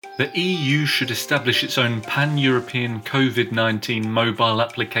The EU should establish its own pan-European COVID-19 mobile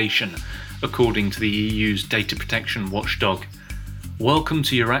application, according to the EU's data protection watchdog. Welcome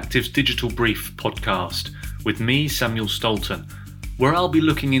to Euractiv's Digital Brief podcast, with me, Samuel Stolten, where I'll be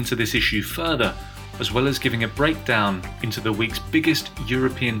looking into this issue further, as well as giving a breakdown into the week's biggest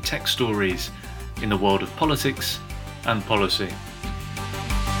European tech stories in the world of politics and policy.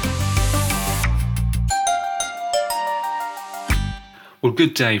 Well,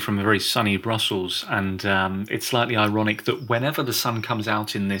 good day from a very sunny Brussels, and it's slightly ironic that whenever the sun comes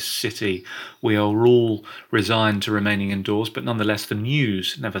out in this city, we are all resigned to remaining indoors, but nonetheless the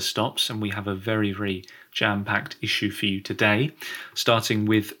news never stops, and we have a very, very jam-packed issue for you today, starting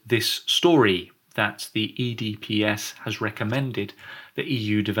with this story that the EDPS has recommended the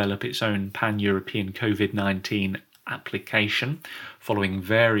EU develop its own pan-European COVID-19 application, following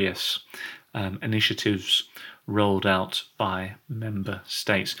various initiatives rolled out by member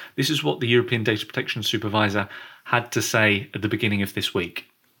states. This is what the European Data Protection Supervisor had to say at the beginning of this week.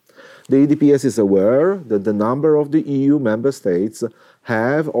 The EDPS is aware that the number of the EU member states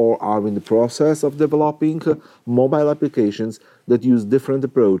have or are in the process of developing mobile applications that use different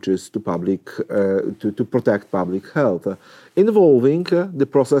approaches to protect public health, involving the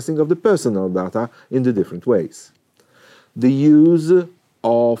processing of the personal data in the different ways. The use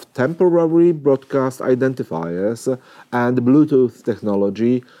of temporary broadcast identifiers and Bluetooth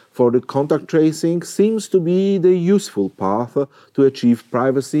technology for the contact tracing seems to be the useful path to achieve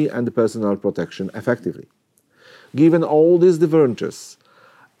privacy and personal protection effectively. Given all these differences,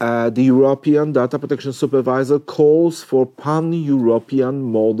 the European Data Protection Supervisor calls for pan-European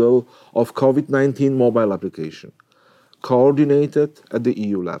model of COVID-19 mobile application, coordinated at the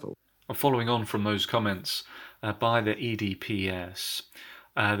EU level. Following on from those comments by the EDPS,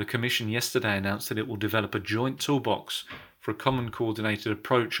 the Commission yesterday announced that it will develop a joint toolbox for a common coordinated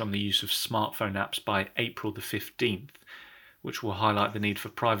approach on the use of smartphone apps by April the 15th, which will highlight the need for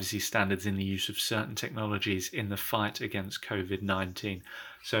privacy standards in the use of certain technologies in the fight against COVID-19.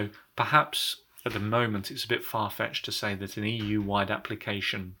 So perhaps at the moment it's a bit far-fetched to say that an EU-wide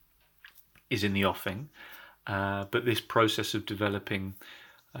application is in the offing, but this process of developing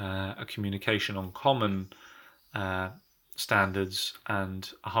a communication on common standards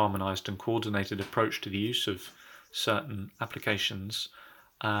and a harmonised and coordinated approach to the use of certain applications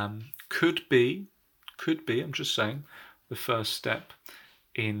could be, I'm just saying, the first step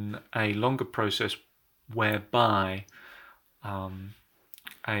in a longer process whereby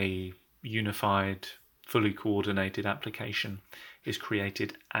a unified, fully coordinated application is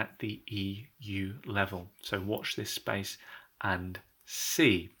created at the EU level. So watch this space and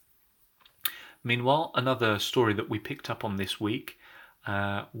see. Meanwhile, another story that we picked up on this week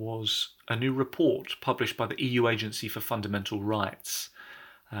was a new report published by the EU Agency for Fundamental Rights,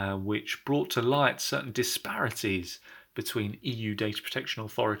 which brought to light certain disparities between EU data protection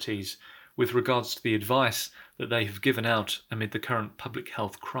authorities with regards to the advice that they have given out amid the current public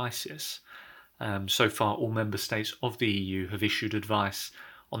health crisis. So far, all member states of the EU have issued advice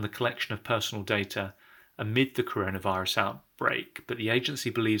on the collection of personal data amid the coronavirus outbreak, but the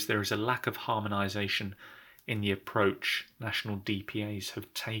agency believes there is a lack of harmonisation in the approach national DPAs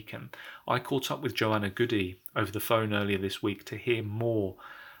have taken. I caught up with Joanna Goody over the phone earlier this week to hear more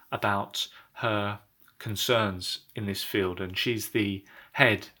about her concerns in this field, and she's the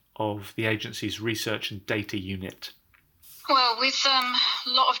head of the agency's research and data unit. Well, with a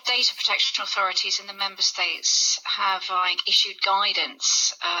lot of data protection authorities in the member states have issued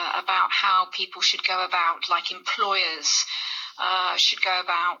guidance about how people should go about, like employers should go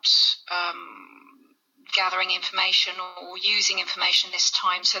about gathering information or using information this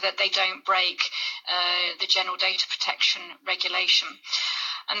time so that they don't break the general data protection regulation.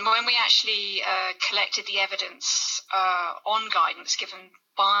 And when we actually collected the evidence on guidance given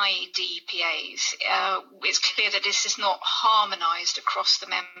by DPAs, it's clear that this is not harmonised across the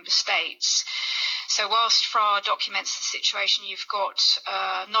member states. So whilst FRA documents the situation, you've got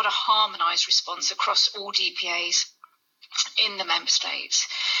not a harmonised response across all DPAs in the member states.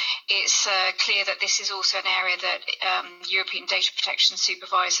 It's clear that this is also an area that European Data Protection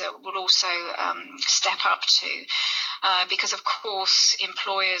Supervisor will also step up to, because of course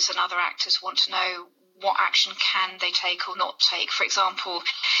employers and other actors want to know what action can they take or not take. For example,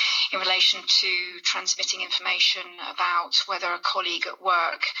 in relation to transmitting information about whether a colleague at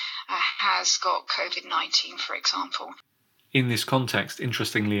work has got COVID-19, for example. In this context,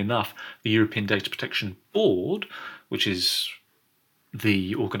 interestingly enough, the European Data Protection Board, which is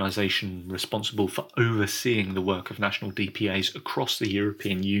the organisation responsible for overseeing the work of national DPAs across the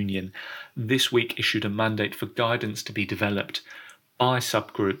European Union, this week issued a mandate for guidance to be developed by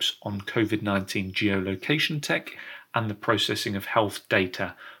subgroups on COVID-19 geolocation tech and the processing of health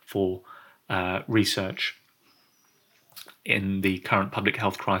data for research in the current public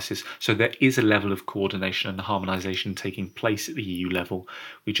health crisis. So there is a level of coordination and harmonisation taking place at the EU level.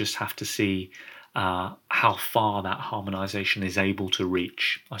 We just have to see how far that harmonisation is able to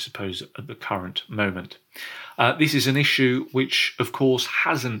reach, I suppose, at the current moment. This is an issue which, of course,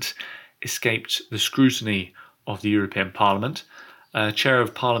 hasn't escaped the scrutiny of the European Parliament. Chair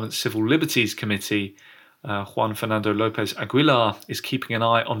of Parliament's Civil Liberties Committee, Juan Fernando López Aguilar, is keeping an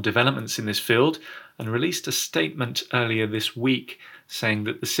eye on developments in this field and released a statement earlier this week saying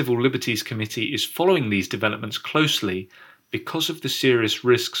that the Civil Liberties Committee is following these developments closely because of the serious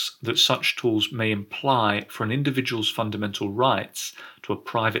risks that such tools may imply for an individual's fundamental rights to a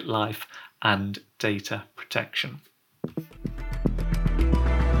private life and data protection.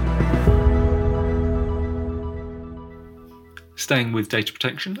 Staying with data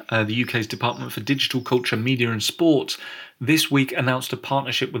protection, the UK's Department for Digital Culture, Media and Sport this week announced a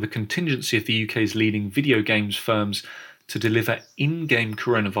partnership with a contingency of the UK's leading video games firms to deliver in-game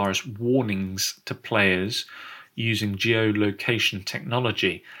coronavirus warnings to players using geolocation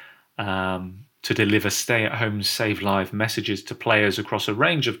technology to deliver stay-at-home save live messages to players across a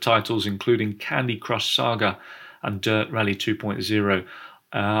range of titles including Candy Crush Saga and Dirt Rally 2.0.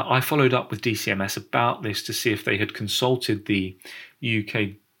 I followed up with DCMS about this to see if they had consulted the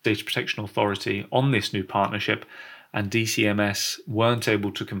UK Data Protection Authority on this new partnership, and DCMS weren't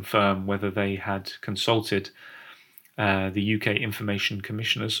able to confirm whether they had consulted the UK Information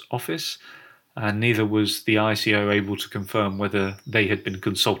Commissioner's Office, and neither was the ICO able to confirm whether they had been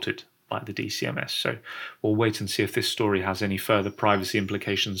consulted by the DCMS. So we'll wait and see if this story has any further privacy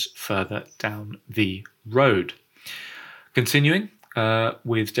implications further down the road. Continuing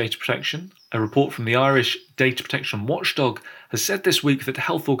with data protection, a report from the Irish Data Protection Watchdog has said this week that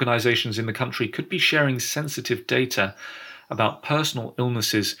health organisations in the country could be sharing sensitive data about personal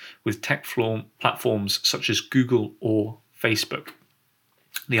illnesses with tech platforms such as Google or Facebook.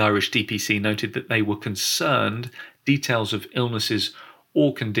 The Irish DPC noted that they were concerned details of illnesses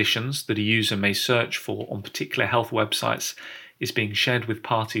or conditions that a user may search for on particular health websites is being shared with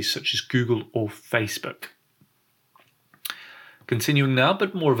parties such as Google or Facebook. Continuing now,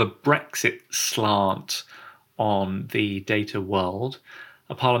 but more of a Brexit slant on the data world,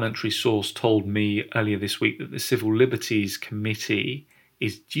 a parliamentary source told me earlier this week that the Civil Liberties Committee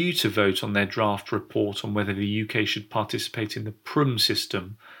is due to vote on their draft report on whether the UK should participate in the PRUM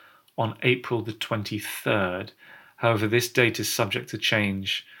system on April the 23rd. However, this date is subject to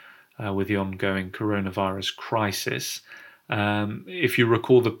change with the ongoing coronavirus crisis. If you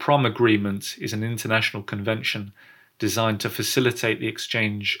recall, the PRUM agreement is an international convention designed to facilitate the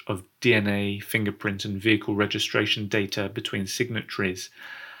exchange of DNA, fingerprint and vehicle registration data between signatories.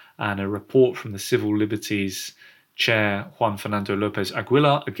 And a report from the Civil Liberties Chair, Juan Fernando López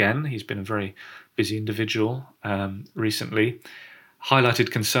Aguilar, again, he's been a very busy individual recently,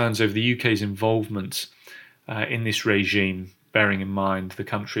 highlighted concerns over the UK's involvement in this regime, bearing in mind the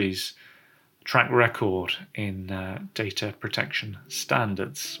country's track record in data protection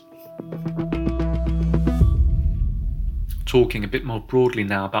standards. Talking a bit more broadly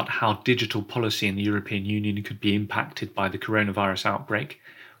now about how digital policy in the European Union could be impacted by the coronavirus outbreak,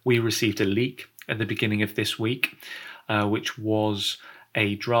 we received a leak at the beginning of this week, which was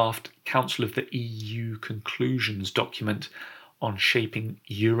a draft Council of the EU conclusions document on shaping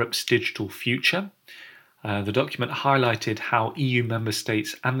Europe's digital future. The document highlighted how EU member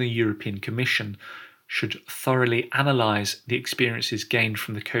states and the European Commission should thoroughly analyse the experiences gained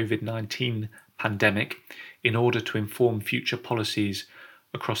from the COVID-19 pandemic in order to inform future policies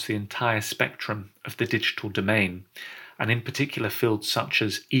across the entire spectrum of the digital domain, and in particular fields such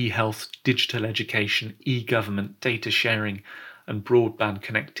as e-health, digital education, e-government, data sharing and broadband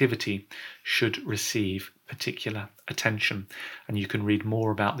connectivity should receive particular attention. And you can read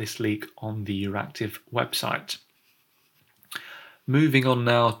more about this leak on the Euractiv website. Moving on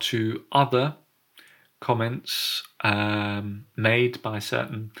now to other comments made by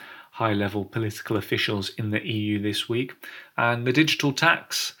certain high-level political officials in the EU this week, and the digital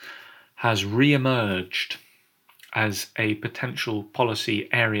tax has re-emerged as a potential policy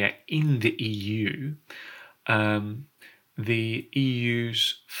area in the EU. The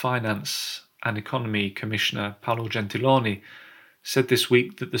EU's Finance and Economy Commissioner Paolo Gentiloni said this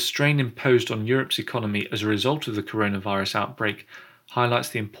week that the strain imposed on Europe's economy as a result of the coronavirus outbreak highlights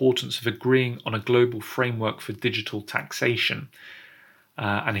the importance of agreeing on a global framework for digital taxation.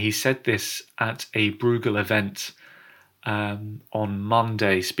 And he said this at a Bruegel event on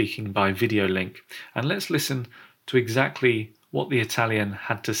Monday, speaking by video link. And let's listen to exactly what the Italian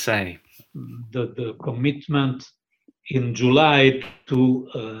had to say. The commitment in July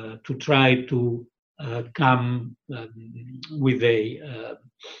to try to come with a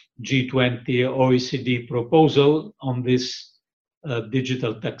G20 OECD proposal on this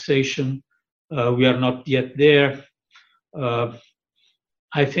digital taxation. We are not yet there.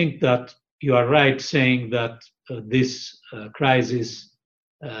 I think that you are right saying that this crisis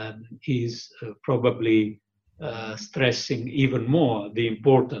is probably stressing even more the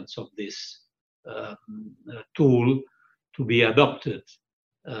importance of this tool to be adopted.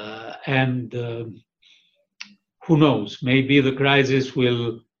 And who knows, maybe the crisis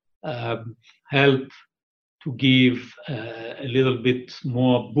will help to give a little bit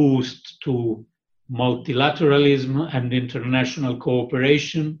more boost to multilateralism and international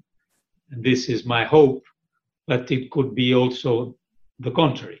cooperation. And this is my hope, but it could be also the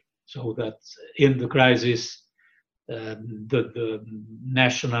contrary, so that in the crisis, the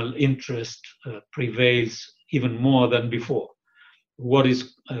national interest prevails even more than before. What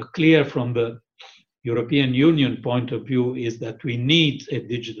is clear from the European Union point of view is that we need a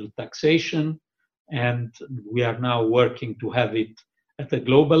digital taxation, and we are now working to have it at a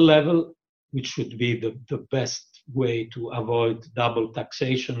global level, which should be the best way to avoid double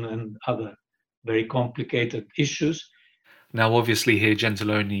taxation and other very complicated issues. Now, obviously here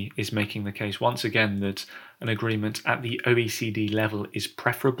Gentiloni is making the case once again that an agreement at the OECD level is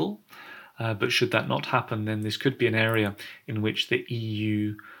preferable, but should that not happen, then this could be an area in which the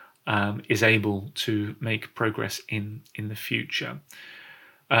EU is able to make progress in the future.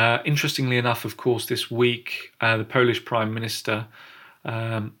 Interestingly enough, of course, this week, the Polish Prime Minister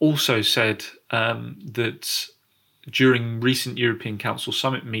also said that during recent European Council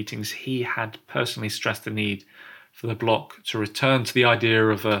summit meetings, he had personally stressed the need for the bloc to return to the idea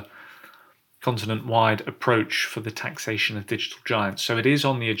of a continent-wide approach for the taxation of digital giants. So it is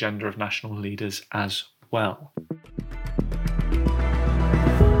on the agenda of national leaders as well.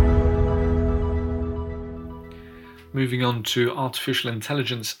 Moving on to artificial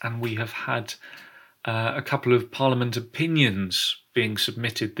intelligence, and we have had a couple of Parliament opinions being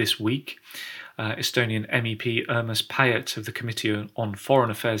submitted this week. Estonian MEP Urmas Paet of the Committee on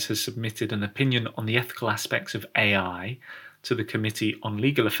Foreign Affairs has submitted an opinion on the ethical aspects of AI to the Committee on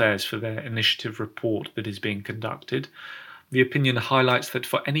Legal Affairs for their initiative report that is being conducted. The opinion highlights that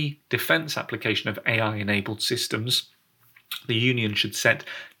for any defence application of AI-enabled systems, the Union should set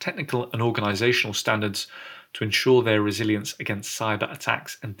technical and organisational standards to ensure their resilience against cyber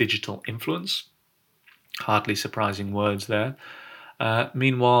attacks and digital influence. Hardly surprising words there.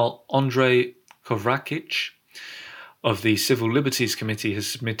 Meanwhile, Andrej Kovačič of the Civil Liberties Committee has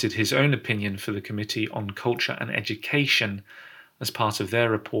submitted his own opinion for the Committee on Culture and Education as part of their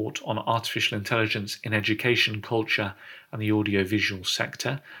report on artificial intelligence in education, culture and the audiovisual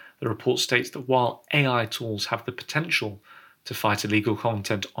sector. The report states that while AI tools have the potential to fight illegal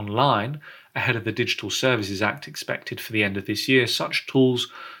content online ahead of the Digital Services Act expected for the end of this year, such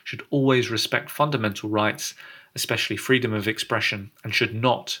tools should always respect fundamental rights, especially freedom of expression, and should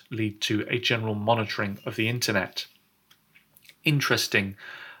not lead to a general monitoring of the internet. Interesting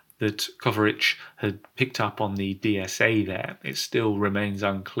that Kovačič had picked up on the DSA there. It still remains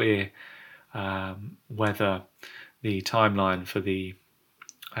unclear whether the timeline for the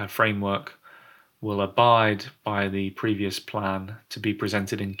framework will abide by the previous plan to be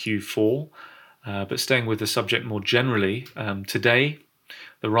presented in Q4. But staying with the subject more generally, today,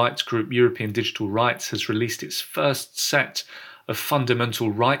 the rights group European Digital Rights has released its first set of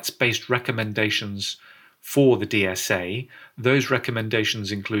fundamental rights-based recommendations for the DSA. Those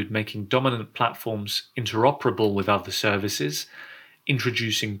recommendations include making dominant platforms interoperable with other services,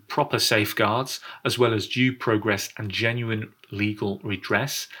 introducing proper safeguards, as well as due progress and genuine legal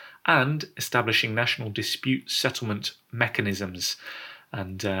redress, and establishing national dispute settlement mechanisms.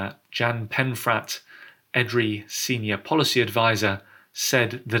 And Jan Penfrat, EDRI Senior Policy Advisor,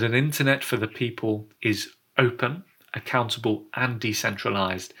 said that an internet for the people is open, accountable and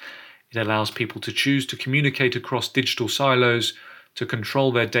decentralized. It allows people to choose to communicate across digital silos, to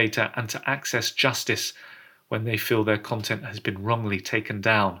control their data and to access justice when they feel their content has been wrongly taken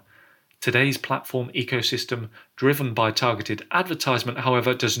down. Today's platform ecosystem, driven by targeted advertisement,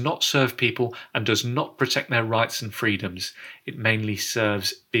 however, does not serve people and does not protect their rights and freedoms. It mainly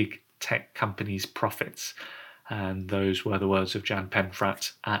serves big tech companies' profits. And those were the words of Jan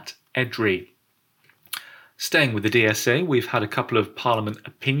Penfrat at EDRI. Staying with the DSA, we've had a couple of Parliament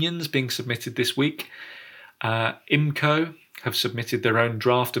opinions being submitted this week. IMCO have submitted their own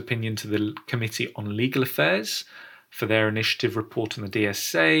draft opinion to the Committee on Legal Affairs for their initiative report on the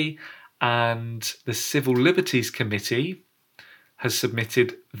DSA, and the Civil Liberties Committee has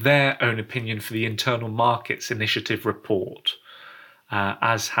submitted their own opinion for the Internal Markets Initiative report,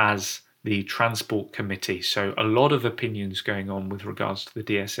 as has the Transport Committee. So a lot of opinions going on with regards to the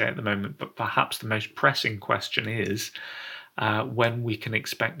DSA at the moment, but perhaps the most pressing question is when we can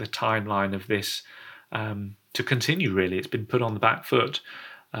expect the timeline of this to continue, really. It's been put on the back foot,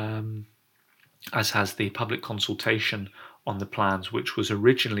 as has the public consultation on the plans, which was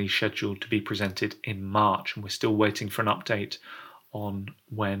originally scheduled to be presented in March, and we're still waiting for an update on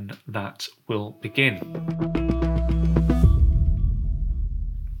when that will begin.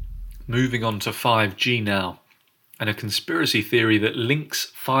 Moving on to 5G now, and a conspiracy theory that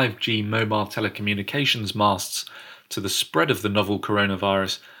links 5G mobile telecommunications masts to the spread of the novel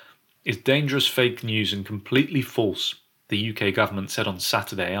coronavirus is dangerous fake news and completely false, the UK government said on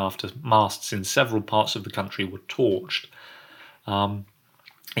Saturday after masts in several parts of the country were torched.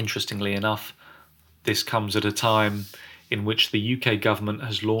 Interestingly enough, this comes at a time in which the UK government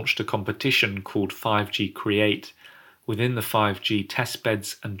has launched a competition called 5G Create within the 5G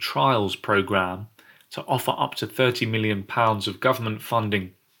Testbeds and Trials programme to offer up to £30 million of government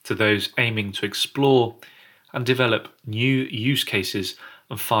funding to those aiming to explore and develop new use cases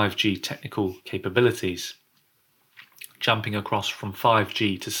of 5G technical capabilities. Jumping across from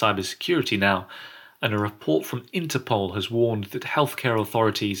 5G to cybersecurity now, and a report from Interpol has warned that healthcare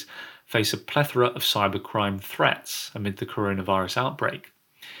authorities face a plethora of cybercrime threats amid the coronavirus outbreak.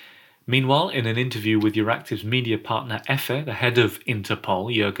 Meanwhile, in an interview with Euractiv's media partner EFE, the head of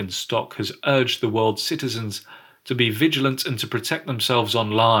Interpol, Jürgen Stock, has urged the world's citizens to be vigilant and to protect themselves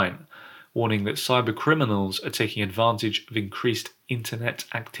online, warning that cybercriminals are taking advantage of increased internet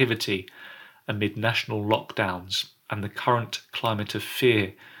activity amid national lockdowns and the current climate of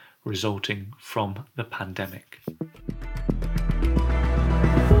fear resulting from the pandemic.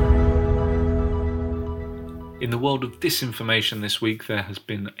 In the world of disinformation this week, there has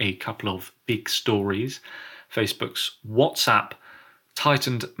been a couple of big stories. Facebook's WhatsApp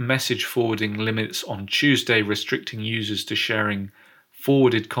tightened message forwarding limits on Tuesday, restricting users to sharing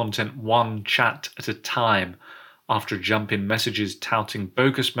forwarded content one chat at a time after a jump in messages touting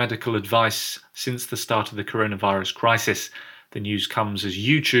bogus medical advice since the start of the coronavirus crisis. The news comes as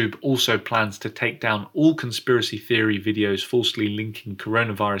YouTube also plans to take down all conspiracy theory videos falsely linking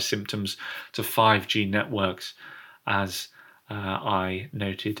coronavirus symptoms to 5G networks, as I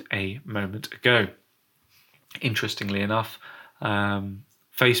noted a moment ago. Interestingly enough,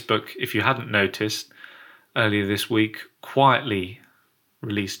 Facebook, if you hadn't noticed, earlier this week quietly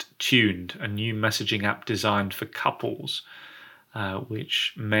released Tuned, a new messaging app designed for couples,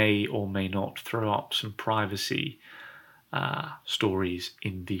 which may or may not throw up some privacy stories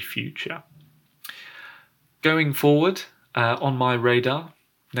in the future. Going forward, on my radar,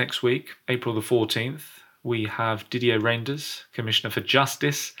 next week, April the 14th, we have Didier Reynders, Commissioner for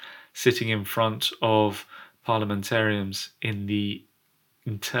Justice, sitting in front of parliamentarians in the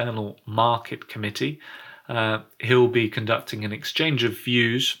Internal Market Committee. He'll be conducting an exchange of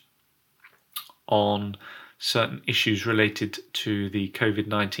views on certain issues related to the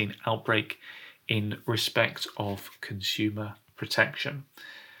COVID-19 outbreak in respect of consumer protection.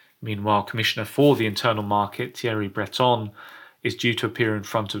 Meanwhile, Commissioner for the Internal Market, Thierry Breton, is due to appear in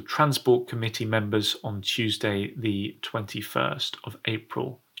front of Transport Committee members on Tuesday, the 21st of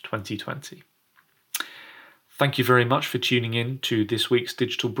April 2020. Thank you very much for tuning in to this week's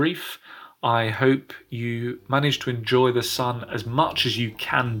Digital Brief. I hope you managed to enjoy the sun as much as you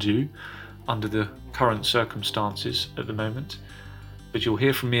can do under the current circumstances at the moment. But you'll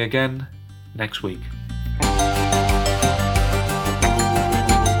hear from me again next week.